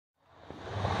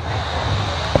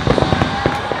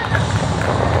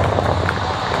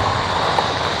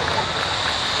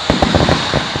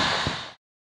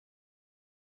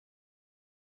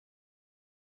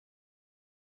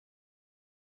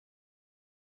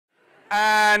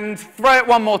And throw it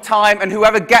one more time, and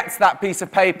whoever gets that piece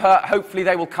of paper, hopefully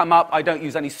they will come up. I don't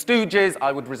use any stooges.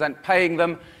 I would resent paying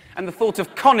them. And the thought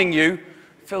of conning you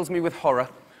fills me with horror.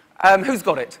 Who's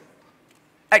got it?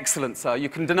 Excellent, sir. You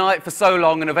can deny it for so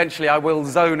long, and eventually I will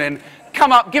zone in.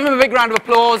 Come up. Give him a big round of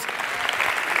applause.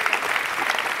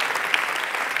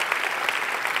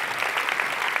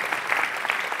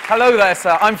 Hello there,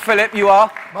 sir. I'm Philip. You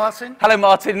are? Martin. Hello,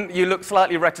 Martin. You look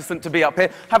slightly reticent to be up here.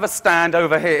 Have a stand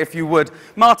over here, if you would.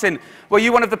 Martin, were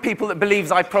you one of the people that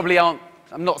believes I probably I'm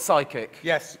not psychic?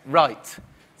 Yes. Right.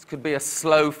 This could be a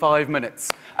slow 5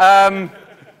 minutes.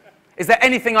 Is there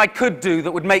anything I could do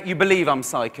that would make you believe I'm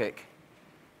psychic?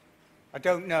 I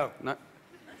don't know. No.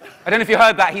 I don't know if you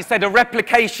heard that. He said a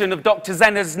replication of Dr.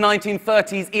 Zenner's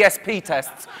 1930s ESP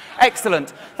tests.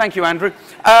 Excellent. Thank you, Andrew.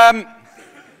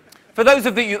 For those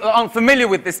of you that aren't familiar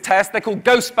with this test, they're called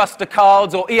Ghostbuster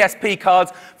cards or ESP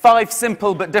cards. 5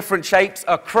 simple but different shapes: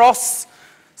 a cross,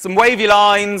 some wavy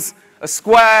lines, a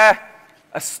square,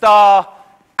 a star,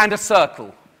 and a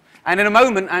circle. And in a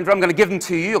moment, Andrew, I'm going to give them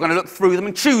to you. You're going to look through them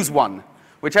and choose one.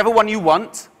 Whichever one you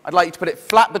want, I'd like you to put it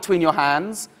flat between your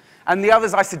hands. And the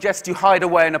others, I suggest you hide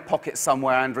away in a pocket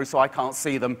somewhere, Andrew, so I can't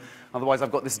see them. Otherwise,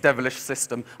 I've got this devilish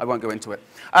system. I won't go into it.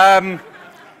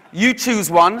 You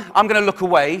choose one. I'm going to look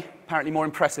away. Apparently more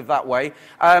impressive that way.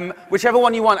 Whichever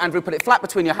one you want, Andrew, put it flat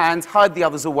between your hands, hide the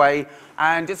others away,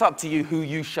 and it's up to you who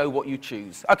you show what you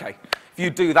choose. Okay, if you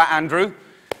do that, Andrew.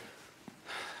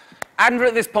 Andrew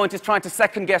at this point is trying to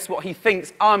second guess what he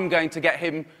thinks I'm going to get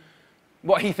him,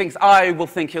 what he thinks I will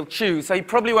think he'll choose. So he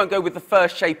probably won't go with the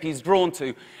first shape he's drawn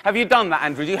to. Have you done that,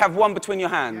 Andrew? Do you have one between your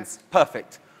hands? Yes.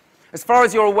 Perfect. As far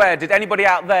as you're aware, did anybody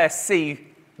out there see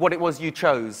what it was you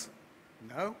chose?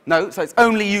 No. No, so it's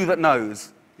only you that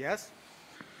knows. Yes.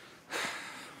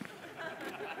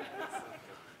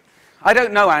 I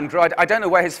don't know, Andrew. I don't know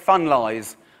where his fun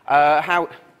lies, how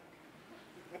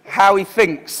he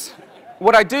thinks.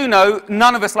 What I do know,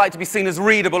 none of us like to be seen as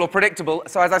readable or predictable,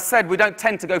 so as I said, we don't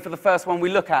tend to go for the first one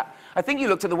we look at. I think you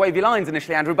looked at the wavy lines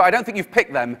initially, Andrew, but I don't think you've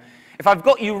picked them. If I've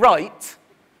got you right,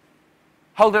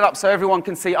 hold it up so everyone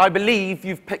can see. I believe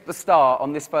you've picked the star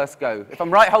on this first go. If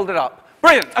I'm right, hold it up.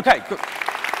 Brilliant. Okay, good.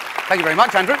 Thank you very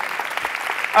much, Andrew.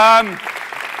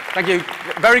 Thank you.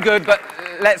 Very good, but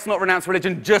let's not renounce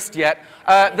religion just yet.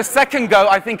 The second go,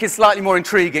 I think, is slightly more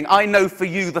intriguing. I know for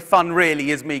you the fun really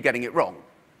is me getting it wrong.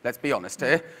 Let's be honest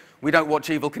here. We don't watch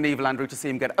Evel Knievel, Andrew, to see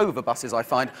him get over buses, I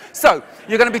find. So,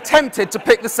 you're going to be tempted to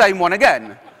pick the same one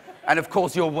again. And of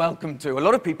course, you're welcome to. A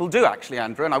lot of people do, actually,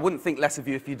 Andrew, and I wouldn't think less of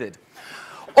you if you did.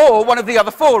 Or one of the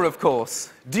other 4, of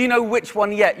course. Do you know which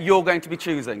one yet you're going to be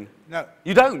choosing? No.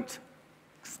 You don't?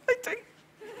 Exciting.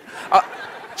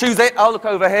 Choose it. I'll look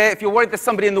over here. If you're worried there's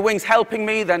somebody in the wings helping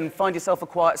me, then find yourself a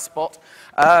quiet spot.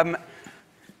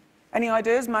 Any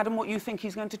ideas, madam, what you think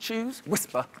he's going to choose?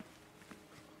 Whisper.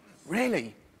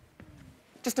 Really?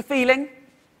 Just a feeling?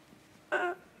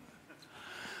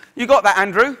 You got that,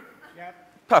 Andrew? Yeah.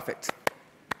 Perfect.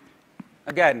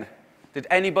 Again, did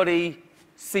anybody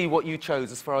see what you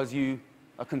chose as far as you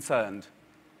are concerned?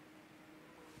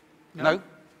 No?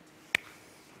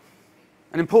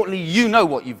 And importantly, you know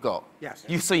what you've got. Yes.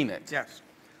 You've seen it. Yes.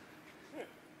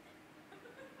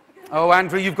 Oh,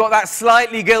 Andrew, you've got that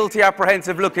slightly guilty,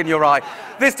 apprehensive look in your eye.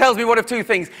 This tells me one of 2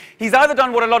 things. He's either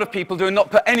done what a lot of people do and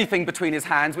not put anything between his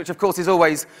hands, which of course is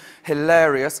always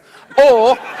hilarious,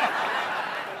 or...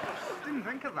 Didn't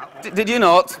think of that one. Did you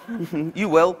not? You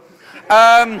will.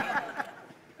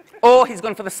 Or he's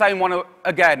gone for the same one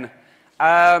again.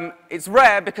 It's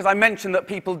rare because I mentioned that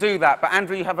people do that, but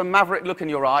Andrew, you have a maverick look in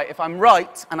your eye. If I'm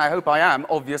right, and I hope I am,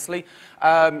 obviously,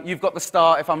 you've got the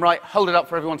star. If I'm right, hold it up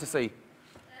for everyone to see.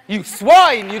 You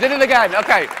swine! You did it again.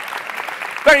 Okay.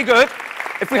 Very good.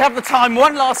 If we have the time,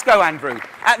 one last go, Andrew.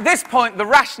 At this point, the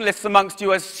rationalists amongst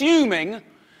you are assuming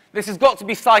this has got to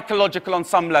be psychological on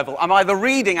some level. I'm either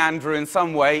reading Andrew in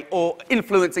some way or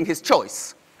influencing his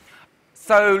choice.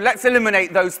 So let's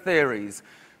eliminate those theories.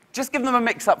 Just give them a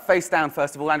mix-up face down,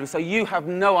 first of all, Andrew, so you have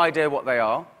no idea what they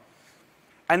are.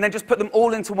 And then just put them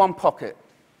all into one pocket.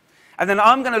 And then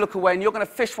I'm going to look away, and you're going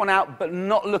to fish one out, but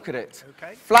not look at it.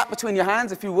 Okay. Flat between your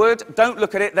hands, if you would. Don't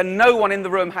look at it. Then no one in the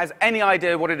room has any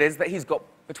idea what it is that he's got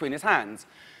between his hands.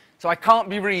 So I can't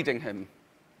be reading him.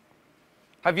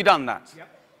 Have you done that? Yep.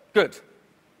 Good.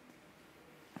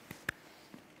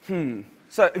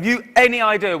 So have you any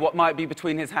idea what might be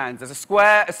between his hands? There's a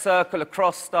square, a circle, a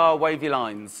cross, star, wavy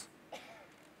lines.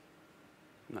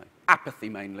 No. Apathy,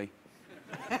 mainly.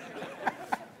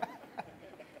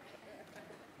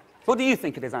 What do you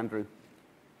think it is, Andrew?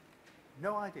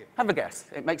 No idea. Have a guess.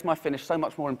 It makes my finish so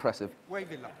much more impressive.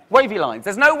 Wavy line. Wavy lines.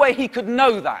 There's no way he could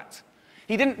know that.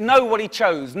 He didn't know what he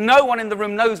chose. No one in the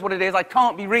room knows what it is. I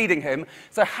can't be reading him.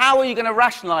 So how are you going to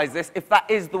rationalise this if that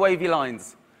is the wavy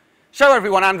lines? Show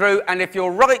everyone, Andrew, and if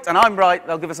you're right and I'm right,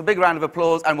 they'll give us a big round of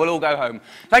applause and we'll all go home.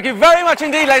 Thank you very much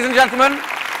indeed, ladies and gentlemen.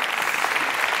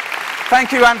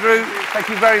 Thank you, Andrew. Thank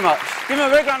you very much. Give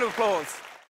him a big round of applause.